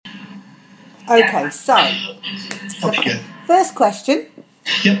Okay, so Off you go. first question.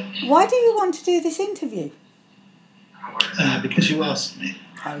 Yep. Why do you want to do this interview? Because you asked me.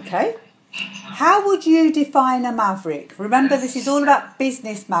 Okay. How would you define a maverick? Remember, this is all about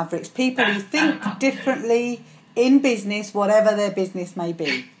business mavericks, people who think differently in business, whatever their business may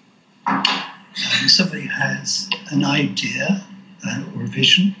be. Somebody has an idea or a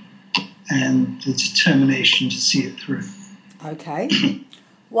vision and the determination to see it through. Okay.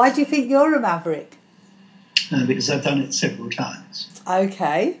 Why do you think you're a maverick? Because I've done it several times.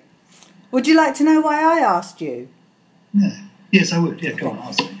 Okay. Would you like to know why I asked you? Yeah. Yes, I would. Yeah, go on,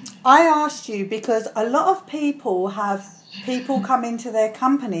 ask me. I asked you because a lot of people have people come into their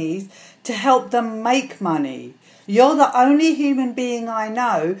companies to help them make money. You're the only human being I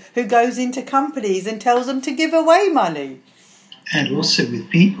know who goes into companies and tells them to give away money. And also with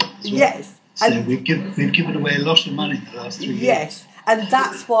people as well. Yes. So we've given away a lot of money in the last 3 years. Yes. And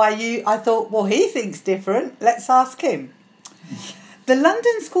that's why I thought, well, he thinks different. Let's ask him. The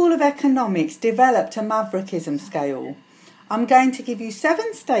London School of Economics developed a Maverickism scale. I'm going to give you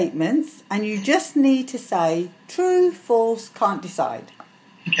 7 statements and you just need to say true, false, can't decide.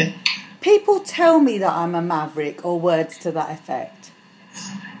 Okay. People tell me that I'm a maverick or words to that effect.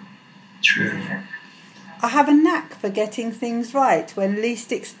 True. I have a knack for getting things right when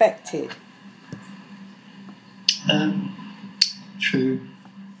least expected. True.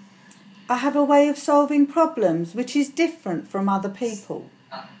 I have a way of solving problems which is different from other people.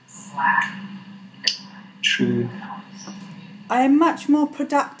 True. I am much more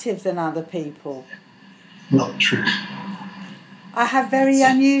productive than other people. Not true. I have very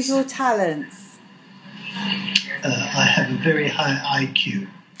unusual talents. I have a very high IQ.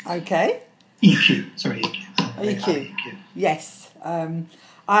 Okay. EQ. Sorry, EQ. EQ. Yes.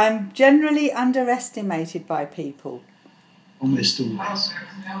 I'm generally underestimated by people. Almost always.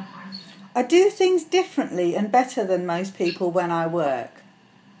 I do things differently and better than most people when I work.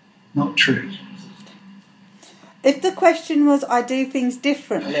 Not true. If the question was, I do things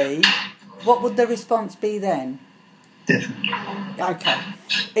differently, what would the response be then? Definitely. Okay.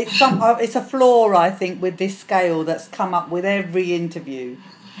 It's a flaw, I think, with this scale that's come up with every interview.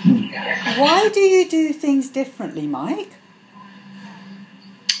 Why do you do things differently, Mike?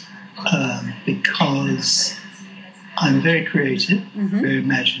 Because I'm very creative, very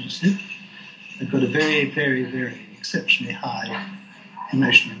imaginative. I've got a very, very, very exceptionally high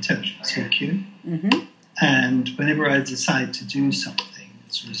emotional intelligence, EQ. And whenever I decide to do something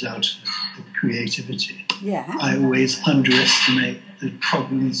as a result of creativity, I always underestimate the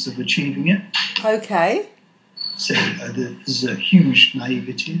problems of achieving it. Okay. So there's a huge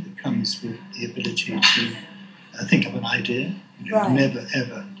naivety that comes with the ability to think of an idea. You never,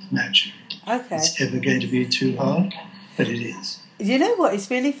 ever imagine it's ever going to be too hard, but it is. You know what?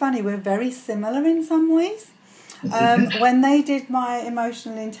 It's really funny. We're very similar in some ways. When they did my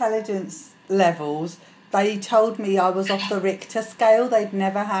emotional intelligence levels, they told me I was off the Richter scale. They'd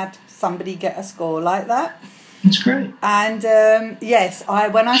never had somebody get a score like that. It's great. And yes,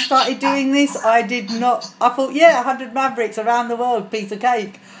 when I started doing this, I thought, 100 Mavericks around the world, piece of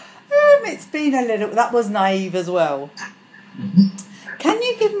cake. It's been that was naive as well. Can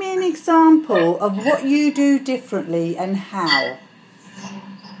you give me an example of what you do differently and how?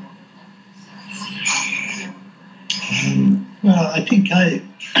 Well, I think I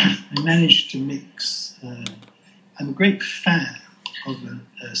managed to mix. I'm a great fan of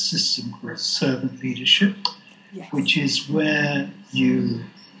a system called servant leadership, which is where you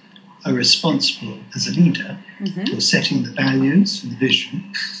are responsible as a leader for setting the values and the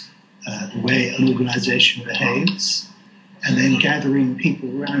vision, the way an organisation behaves, and then gathering people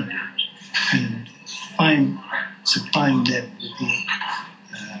around it and supplying them with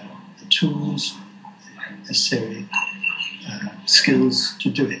the tools, necessary skills to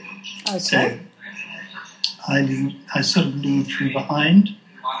do it. Okay. So I sort of lead from behind.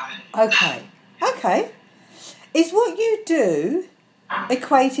 Okay. Is what you do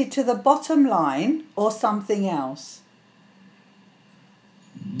equated to the bottom line or something else?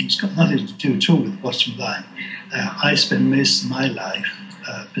 It's got nothing to do at all with the bottom line. I spend most of my life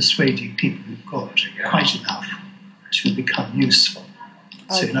persuading people who've got quite enough to become useful.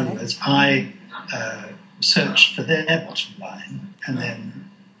 So in other words, I search for their bottom line and then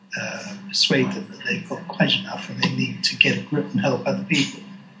persuade them that they've got quite enough and they need to get a grip and help other people.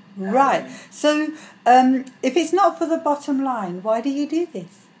 Right. So if it's not for the bottom line, why do you do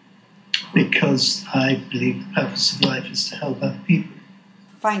this? Because I believe the purpose of life is to help other people.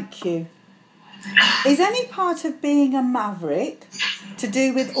 Thank you. Is any part of being a maverick to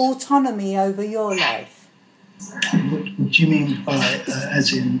do with autonomy over your life? What do you mean by,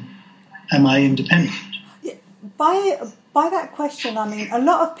 as in am I independent? Yeah, by that question, I mean a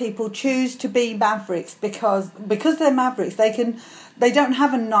lot of people choose to be mavericks because they're mavericks. They don't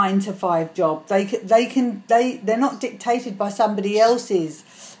have a 9-to-5 job. They're not dictated by somebody else's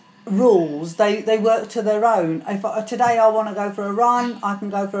rules. They work to their own. If today I want to go for a run, I can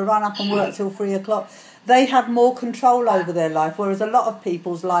go for a run up and work till 3:00. They have more control over their life, whereas a lot of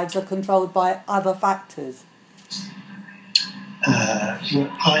people's lives are controlled by other factors.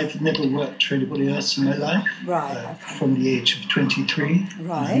 I've never worked for anybody else in my life. Right. Okay. From the age of 23.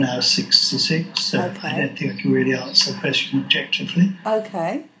 Right. I'm now 66, so Okay. I don't think I can really answer the question objectively.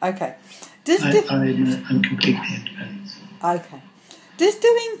 Okay. I'm completely independent. Okay. Does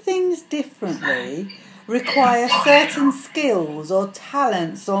doing things differently require certain skills or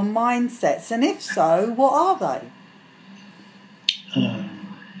talents or mindsets? And if so, what are they?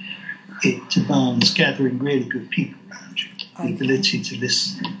 It demands gathering really good people around you, the ability to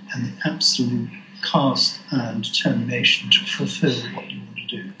listen, and the absolute cast and determination to fulfil what you want to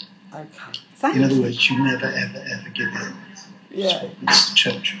do. Okay. Thank In other you. words, you never, ever, ever give in. Yeah. It's the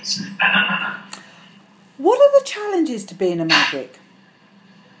church, isn't it? What are the challenges to being a maverick?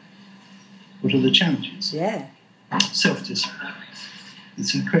 What are the challenges? Yeah. Self-discipline.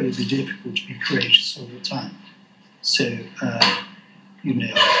 It's incredibly difficult to be courageous all the time. So,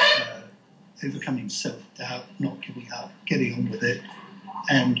 overcoming self-doubt, not giving up, getting on with it,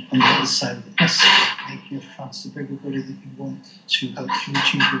 and on the other side of the bus, making a fuss of everybody that you want to help you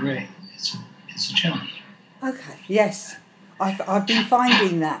achieve your aim. It's a challenge. Okay. Yes. I've been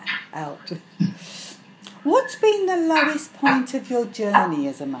finding that out. What's been the lowest point of your journey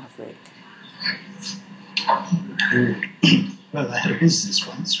as a maverick? Well, I had a business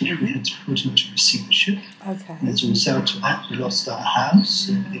once which we had to put into receivership. Okay. And as a result of that, we lost our house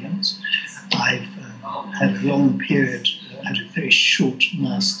and everything else. I've had a long period, had a very short,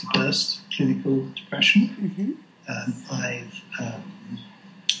 nasty burst of clinical depression.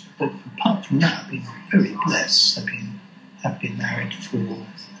 But apart from that, I've been very blessed. I've been married for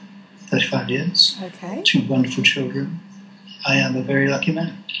 35 years. Okay. 2 wonderful children. I am a very lucky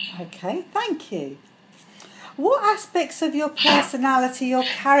man. Okay, thank you. What aspects of your personality or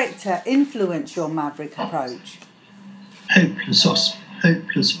character influence your maverick approach? Hopeless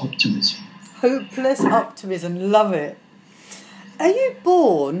optimism. Hopeless optimism, love it. Are you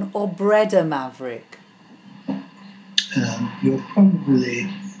born or bred a maverick? You're probably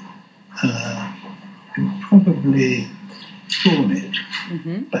born it,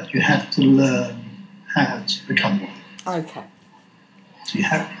 but you have to learn how to become one. Okay. So you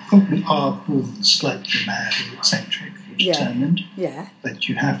probably are born slightly mad or eccentric or determined, but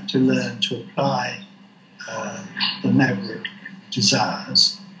you have to learn to apply the maverick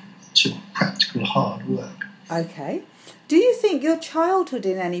desires to practical hard work. Okay. Do you think your childhood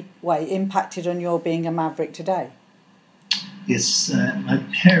in any way impacted on your being a maverick today? Yes, my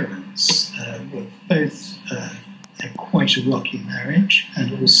parents were both had quite a rocky marriage,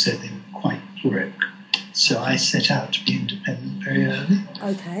 and also they were quite broke. So I set out to be independent very early.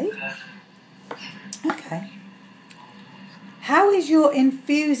 Okay. Okay. How is your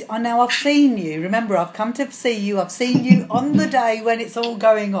enthusiasm? Now I've seen you. Remember, I've come to see you. I've seen you on the day when it's all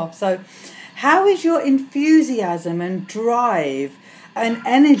going off. So how is your enthusiasm and drive and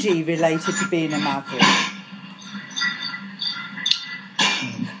energy related to being a maverick?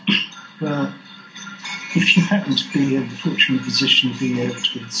 Well, if you happen to be in the fortunate position of being able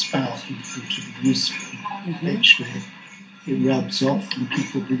to inspire people to be useful, eventually it rubs off and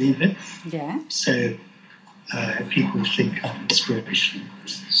people believe it. Yeah. So people think I'm inspirational.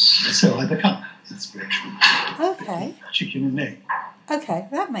 So I become inspirational. Okay. Chicken and egg. Okay,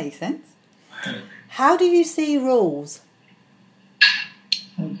 that makes sense. How do you see rules?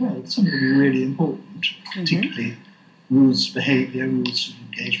 Well, some of them are really important, particularly rules of behaviour, rules of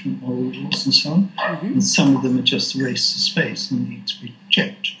engagement, moral rules and so on. And some of them are just a race to space and need to be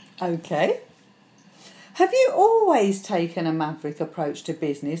checked. Okay. Have you always taken a maverick approach to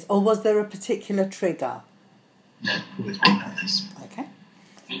business, or was there a particular trigger? No, always been like this. Okay.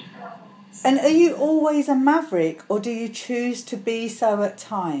 And are you always a maverick, or do you choose to be so at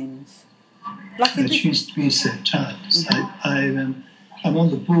times? I choose to be so at times. I'm on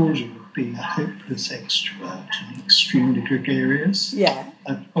the border of being a hopeless extrovert and extremely gregarious. Yeah.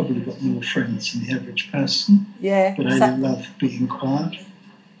 I've probably got more friends than the average person. Yeah. But I love being quiet.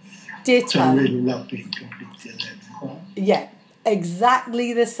 Ditto. So I really love being completely alone and quiet. Yeah.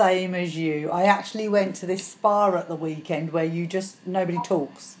 Exactly the same as you. I actually went to this spa at the weekend where nobody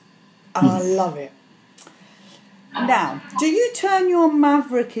talks. And I love it. Now, do you turn your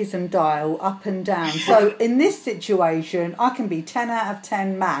maverickism dial up and down? So in this situation, I can be 10 out of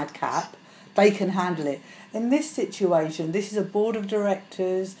 10 madcap, they can handle it. In this situation, this is a board of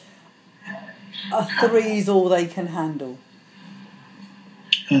directors. A 3 is all they can handle.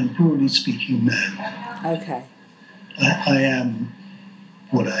 And broadly speaking, no. Okay. I am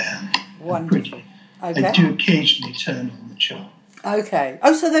what I am. Wonderful. Okay. I do occasionally turn on the charm. Okay.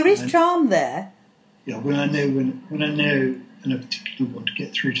 Oh, so there is charm there. Yeah, when I know and I particularly want to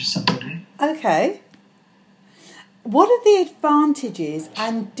get through to somebody. Okay. What are the advantages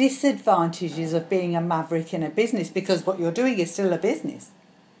and disadvantages of being a maverick in a business? Because what you're doing is still a business.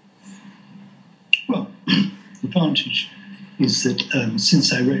 Well, the advantage is that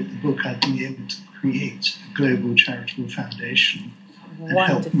since I wrote the book, I've been able to create a global charitable foundation and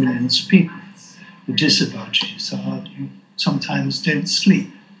help millions of people. The disadvantages are you sometimes don't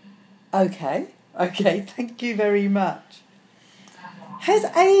sleep. Okay, thank you very much. Has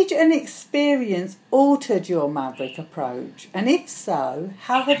age and experience altered your maverick approach? And if so,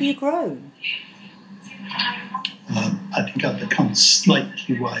 how have you grown? I think I've become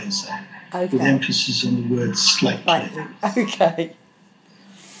slightly wiser, with emphasis on the word slightly. Okay.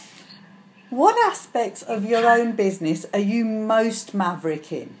 What aspects of your own business are you most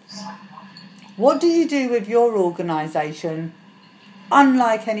maverick in? What do you do with your organisation,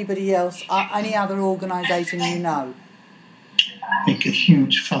 unlike anybody else, any other organisation you know? Make a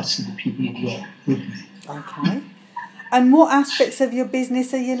huge fuss of the people who work with me. Okay. And what aspects of your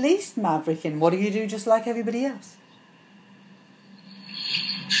business are you least maverick in? What do you do just like everybody else?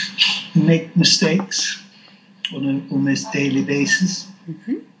 Make mistakes on an almost daily basis.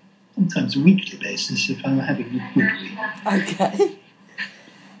 Mm-hmm. Sometimes a weekly basis if I'm having a good week. Okay.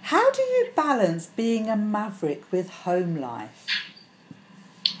 How do you balance being a maverick with home life?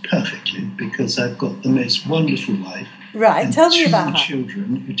 Perfectly, because I've got the most wonderful wife. Right, tell me about her. 2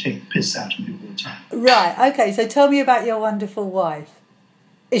 children who take the piss out of me all the time. Right, okay, so tell me about your wonderful wife.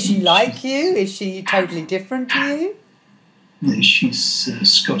 Is she like you? Is she totally different to you? No, she's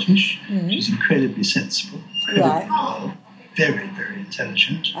Scottish. Mm-hmm. She's incredibly sensible, incredibly loyal, very, very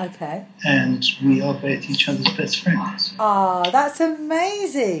intelligent. Okay. And we are both each other's best friends. Ah, that's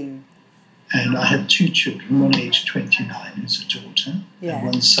amazing. And I have 2 children, one aged 29, who's a daughter, and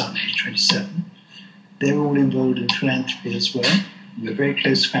one son, who's 27. They're all involved in philanthropy as well. We're a very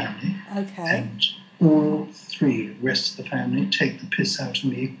close family. Okay. And all 3, the rest of the family, take the piss out of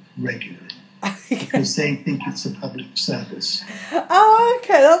me regularly. Because they think it's a public service. Oh,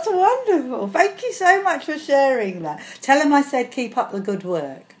 okay, that's wonderful. Thank you so much for sharing that. Tell them I said keep up the good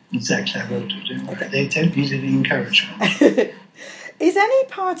work. Exactly, I will do. Don't worry. They don't need any encouragement. Is any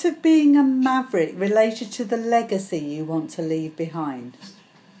part of being a maverick related to the legacy you want to leave behind?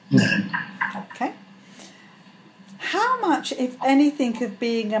 No. Okay. How much, if anything, of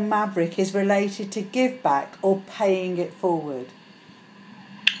being a maverick is related to give back or paying it forward?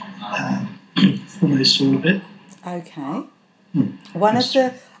 Almost all of it. Okay.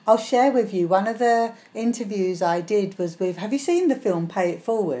 I'll share with you, one of the interviews I did was with, have you seen the film Pay It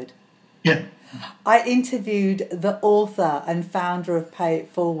Forward? Yeah. I interviewed the author and founder of Pay It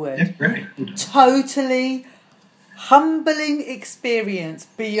Forward. Yeah, great. Totally humbling experience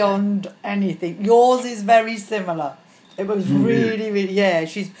beyond anything. Yours is very similar. It was really,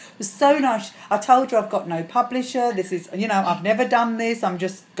 she was so nice. I told her I've got no publisher. This is, I've never done this. I'm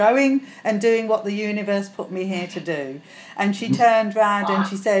just going and doing what the universe put me here to do. And she turned round and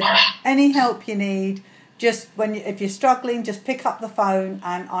she said, any help you need, just if you're struggling, just pick up the phone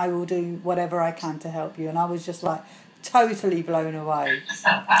and I will do whatever I can to help you. And I was just like totally blown away.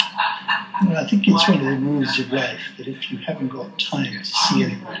 Well, I think it's one of the rules of life that if you haven't got time to see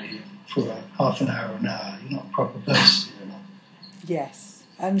anybody for half an hour or an hour, you're not a proper person. Yes,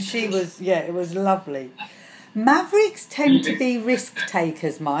 and she was, it was lovely. Mavericks tend to be risk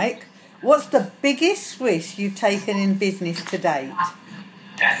takers, Mike. What's the biggest risk you've taken in business to date?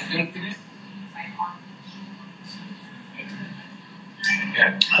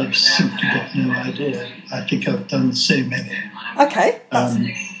 I've simply got no idea. I think I've done so many. Okay.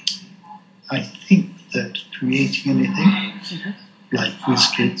 I think that creating anything, like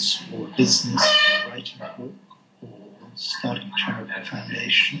WizKids or a business or writing a book or starting a charitable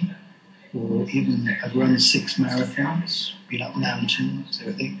foundation, or even I've run 6 marathons, been up mountains,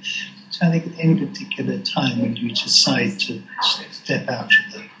 everything. So I think at any particular time when you decide to step off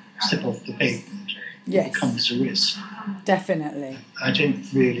the pavement, it becomes a risk. Definitely. I don't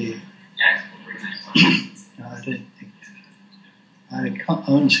really. I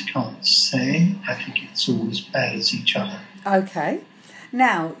honestly can't say. I think it's all as bad as each other. Okay.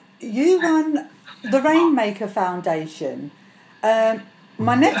 Now, you run the Rainmaker Foundation.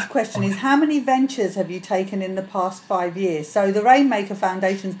 My next question is, how many ventures have you taken in the past 5 years? So the Rainmaker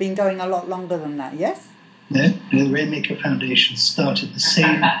Foundation's been going a lot longer than that, yes? No, the Rainmaker Foundation started the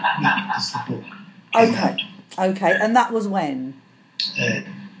same week as the book came out. Okay, and that was when?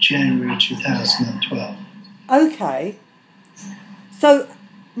 January 2012. Okay. So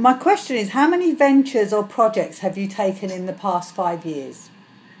my question is, how many ventures or projects have you taken in the past 5 years?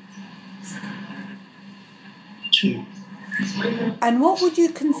 2. And what would you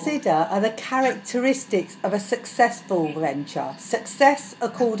consider are the characteristics of a successful venture? Success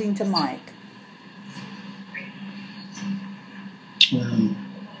according to Mike.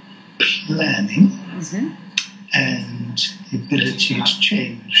 Planning and the ability to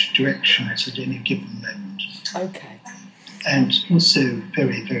change directions at any given moment. Okay. And also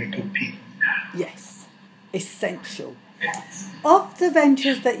very, very good people. Yes, essential. Of the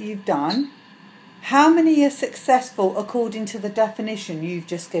ventures that you've done, how many are successful according to the definition you've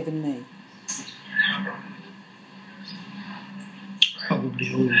just given me?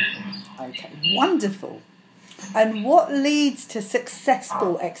 Probably all of them. Okay, wonderful. And what leads to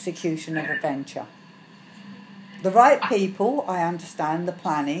successful execution of a venture? The right people, I understand, the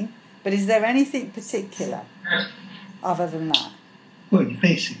planning, but is there anything particular other than that? Well, you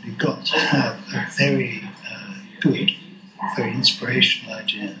basically got to have a very good, very inspirational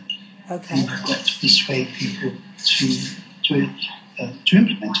idea. Okay. And you've got to persuade people to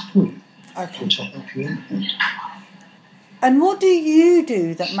implement it for you. Okay. Or to help you implement. And what do you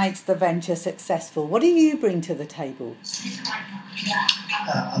do that makes the venture successful? What do you bring to the table?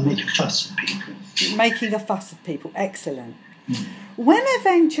 I make a fuss of people. Making a fuss of people. Excellent. When a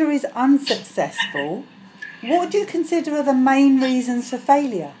venture is unsuccessful, what do you consider are the main reasons for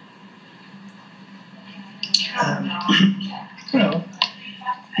failure? Well,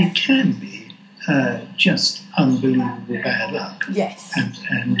 it can be just unbelievable bad luck. Yes. And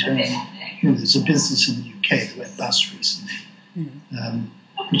there's a business in the UK that went bust recently,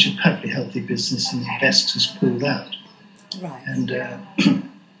 which is a perfectly healthy business, and the investors pulled out. Right. And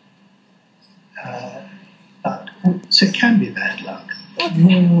so it can be bad luck, but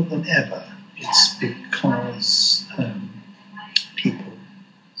more than ever, it's because people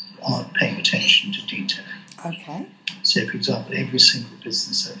aren't paying attention to detail. Okay. So, for example, every single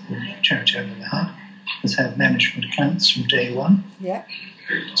business or charity I've ever had has had management accounts from day one. Yeah.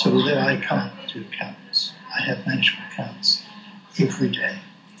 So although I can't do accounts, I have management accounts every day.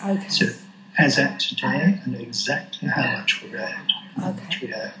 Okay. So as at today, I know exactly how much we're owed, how much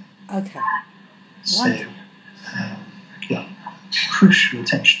we owe. Okay. So, crucial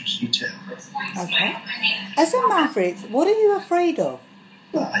attention to detail. Okay. As a maverick, what are you afraid of?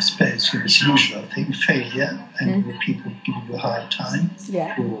 Well, I suppose it's usual thing, failure, and people giving you a hard time,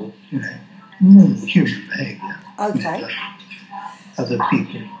 or, normal human behaviour. Okay. Other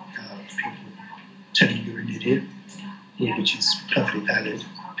people telling you you're an idiot, which is perfectly valid,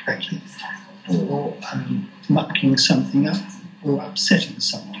 frankly, or mucking something up, or upsetting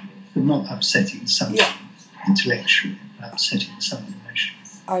someone, but not upsetting someone intellectually, but upsetting someone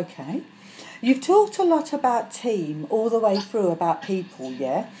emotionally. Okay. You've talked a lot about team all the way through, about people,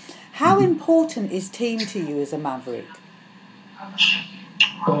 yeah? How important is team to you as a maverick?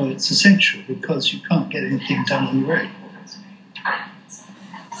 Well, it's essential because you can't get anything done on your own.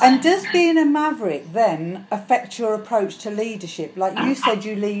 And does being a maverick then affect your approach to leadership? Like you said,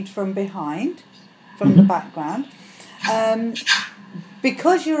 you lead from behind, from the background.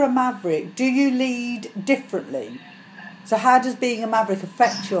 Because you're a maverick, do you lead differently? So how does being a maverick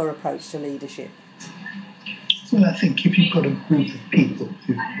affect your approach to leadership? Well, I think if you've got a group of people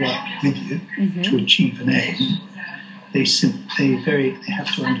who work with you to achieve an aim, they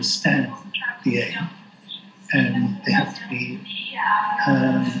have to understand the aim, and they have to be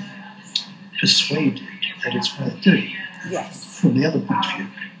persuaded that it's worth doing. Yes. From the other point of view,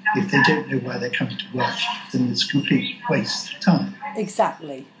 if they don't know why they're coming to work, then it's a complete waste of time.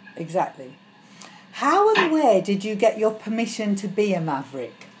 Exactly. How and where did you get your permission to be a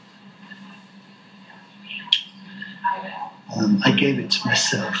maverick? I gave it to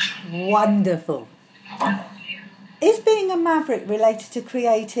myself. Wonderful. Is being a maverick related to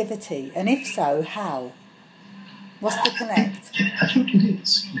creativity? And if so, how? What's the connect? I think it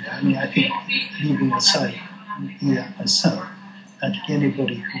is. I think leaving aside myself, I think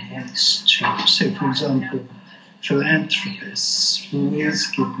anybody who wants to, so for example, philanthropists always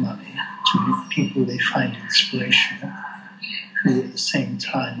give money to people they find inspirational, who at the same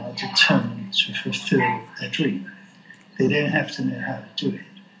time are determined to fulfill their dream. They don't have to know how to do it.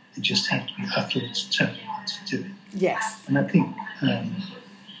 They just have to be utterly determined to do it. Yes. And I think,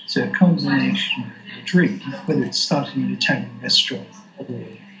 so a combination of a dream, whether it's starting an Italian restaurant or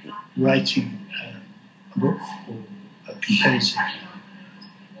writing a book or composing a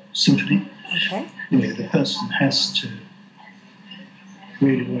symphony. Okay. The person has to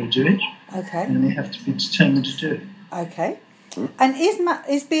really want to do it. Okay. And they have to be determined to do it. Okay. And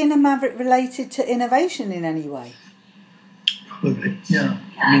is being a maverick related to innovation in any way? Probably, yeah.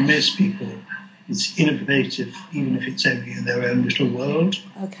 I mean, most people, it's innovative even if it's only in their own little world.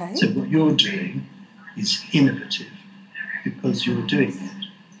 Okay. So what you're doing is innovative because you're doing it.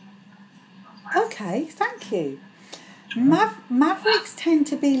 Okay, thank you. Mavericks tend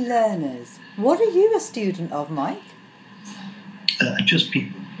to be learners. What are you a student of, Mike? Just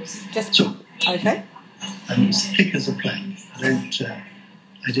people. Just people. Okay. I'm as thick as a plank. I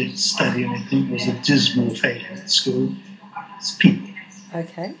don't study anything. I was a dismal failure at school. It's people.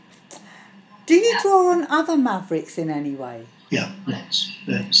 Okay. Do you draw on other mavericks in any way? Yeah, lots.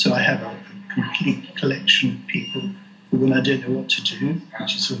 So I have a complete collection of people who, when I don't know what to do,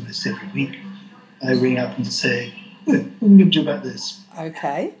 which is almost every week, I ring up and say, what are we going to do about this?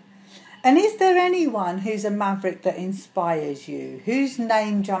 Okay. And is there anyone who's a maverick that inspires you? Whose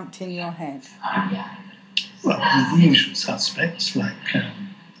name jumped in your head? Well, the usual suspects like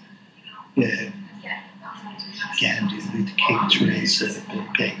Gandhi, Luther King, Teresa, Bill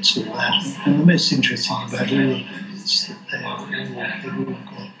Gates, all that. And the most interesting about all of them is that they've all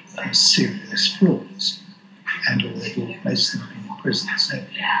got serious flaws, and most of them have been in prison. So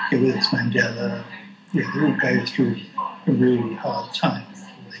whether it's Mandela, they all go through a really hard time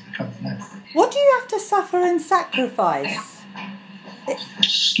before they become a maverick. What do you have to suffer and sacrifice?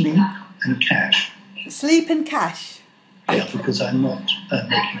 Sleep and cash. Sleep and cash? Yeah, because I'm not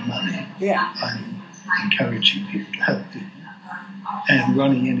making money. Yeah. I'm encouraging people to help people. And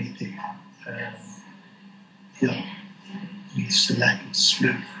running anything leads to lack of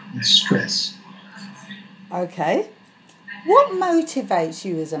sleep and stress. Okay. What motivates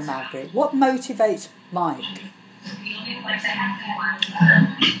you as a maverick? What motivates Mike?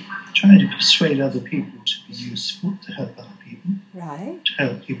 Trying to persuade other people to be useful, to help other people. Right. To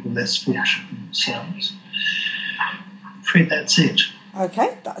help people less fortunate than themselves. I'm afraid that's it.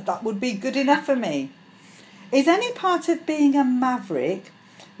 Okay, that would be good enough for me. Is any part of being a maverick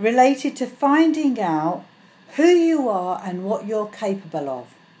related to finding out who you are and what you're capable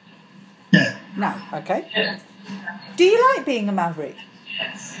of? No. No, okay. Do you like being a maverick?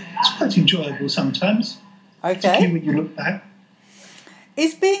 It's quite enjoyable sometimes. Okay. Particularly when you look back.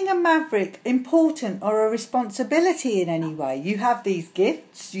 Is being a maverick important or a responsibility in any way? You have these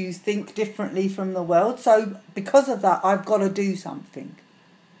gifts, you think differently from the world, so because of that, I've got to do something.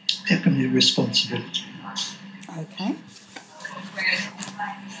 Definitely a responsibility. Okay.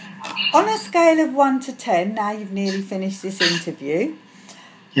 On a scale of 1 to 10, now you've nearly finished this interview,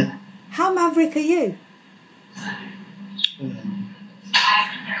 Yeah. how maverick are you?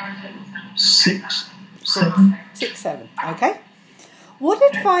 6, 7. 6, 7, okay. What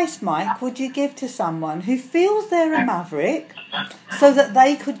advice, Mike, would you give to someone who feels they're a maverick so that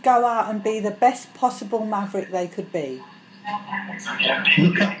they could go out and be the best possible maverick they could be?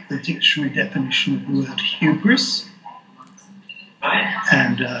 Look up the dictionary definition of the word hubris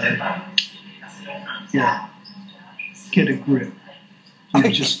and get a grip.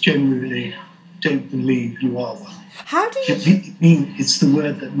 You just generally don't believe you are one. How do you... It's the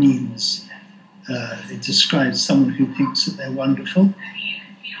word that means, it describes someone who thinks that they're wonderful.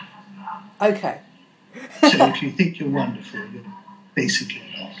 Okay. So if you think you're wonderful, you're basically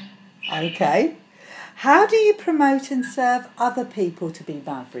not. Okay. How do you promote and serve other people to be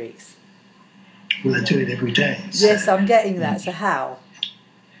mavericks? Well, I do it every day. So. Yes, I'm getting that. So how?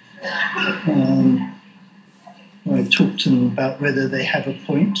 I talk to them about whether they have a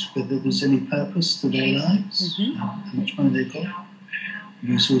point, whether there's any purpose to their lives, how much money they've got. We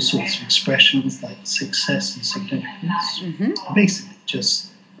use all sorts of expressions like success and significance. Basically, just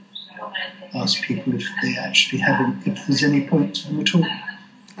ask people if they actually if there's any point to them at all.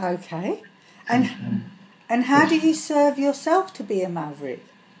 Okay. And how do you serve yourself to be a maverick?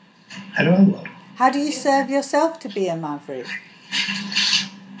 How do I what? How do you serve yourself to be a maverick? I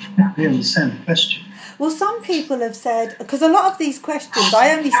don't really understand the question. Well, some people have said, because a lot of these questions,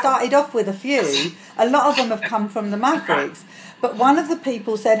 I only started off with a few, a lot of them have come from the mavericks, but one of the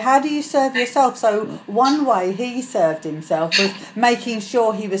people said, how do you serve yourself? So one way he served himself was making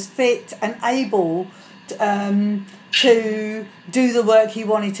sure he was fit and able to do the work he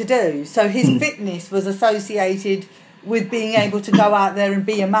wanted to do. So his fitness was associated with being able to go out there and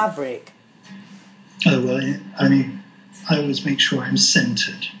be a maverick. Oh, well, I mean, I always make sure I'm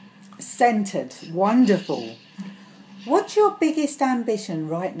centred. Centred, wonderful. What's your biggest ambition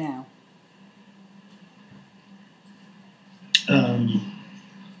right now?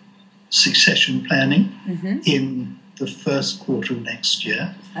 succession planning in the first quarter of next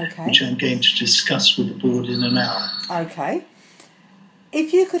year, which I'm going to discuss with the board in an hour. Okay.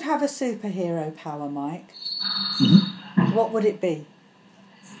 If you could have a superhero power, Mike, what would it be?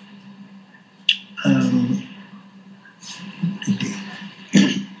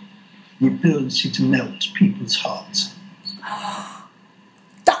 The ability to melt people's hearts.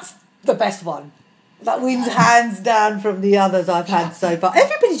 That's the best one. That wins hands down from the others I've had so far.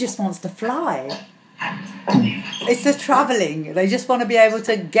 Everybody just wants to fly. It's the travelling. They just want to be able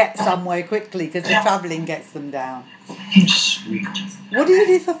to get somewhere quickly because the travelling gets them down. Sweet. What do you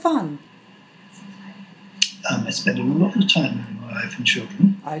do for fun? I spend a lot of time with my wife and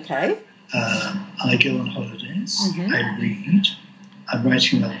children. Okay. I go on holidays. I read. I'm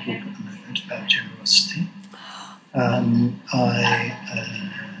writing another book at the moment about generosity. I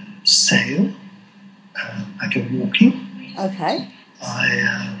sail. I go walking. Okay.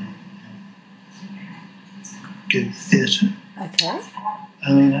 I go to theatre. Okay.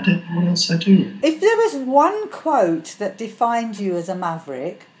 I mean, I don't know what else I do. If there was one quote that defined you as a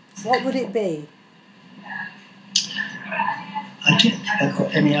maverick, what would it be? I don't think I've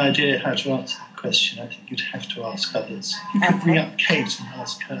got any idea how to answer the question. I think you'd have to ask others. You could bring up Kate and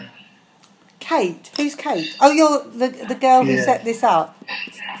ask her. Kate? Who's Kate? Oh, you're the girl who set this up.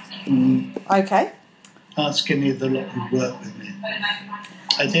 Okay. Ask any of the lot who work with me.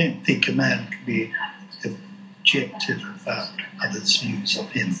 I don't think a man can be objective about others' views of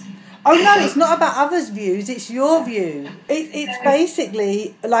him. Oh no, it's not about others' views, it's your view. It's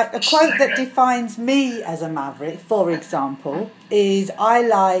basically like a quote that defines me as a maverick, for example, is I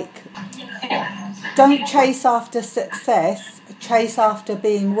like, don't chase after success, chase after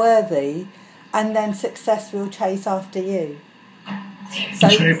being worthy, and then success will chase after you. So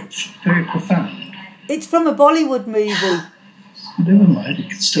it's very, very profound. It's from a Bollywood movie. Never mind, it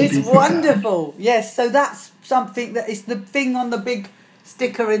can still be profound. Wonderful, yes. So that's something that is the thing on the big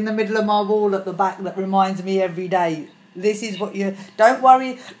sticker in the middle of my wall at the back that reminds me every day. This is what you... Don't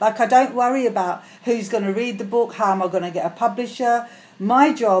worry, like I don't worry about who's going to read the book, how am I going to get a publisher.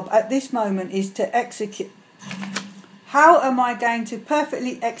 My job at this moment is to execute. How am I going to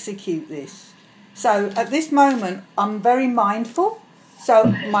perfectly execute this? So at this moment, I'm very mindful. So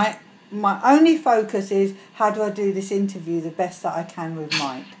my only focus is how do I do this interview the best that I can with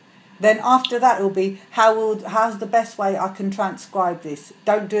Mike. Then after that it will be how's the best way I can transcribe this.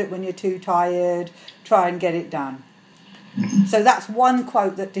 Don't do it when you're too tired. Try and get it done. So that's one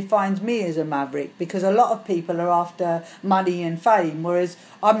quote that defines me as a maverick, because a lot of people are after money and fame, whereas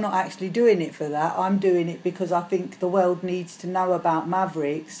I'm not actually doing it for that. I'm doing it because I think the world needs to know about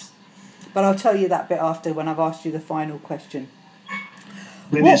mavericks. But I'll tell you that bit after, when I've asked you the final question.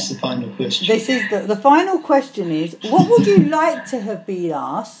 When is the final question? This is the final question is, what would you like to have been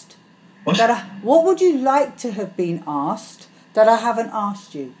asked? What would you like to have been asked that I haven't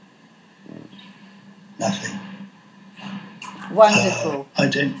asked you? Nothing. Wonderful. I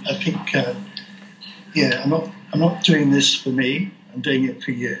think. I'm not doing this for me. I'm doing it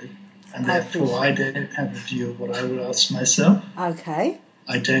for you, and therefore I don't have a view of what I would ask myself. Okay.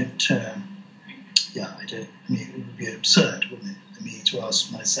 I don't. I don't. I mean, it would be absurd, wouldn't it, for me to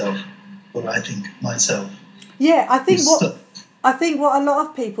ask myself what I think of myself. Yeah, I think what a lot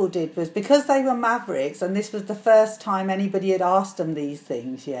of people did was, because they were mavericks and this was the first time anybody had asked them these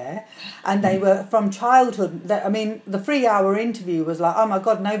things, and they were from childhood. I mean, the 3-hour interview was like, oh my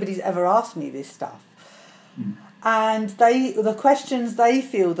God, nobody's ever asked me this stuff. And the questions they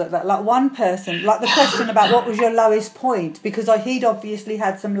feel that like one person, like the question about what was your lowest point, because he'd obviously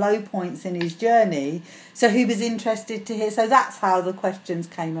had some low points in his journey, so he was interested to hear. So that's how the questions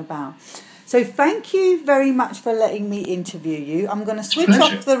came about. So thank you very much for letting me interview you. I'm going to switch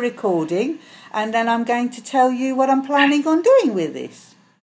off the recording and then I'm going to tell you what I'm planning on doing with this.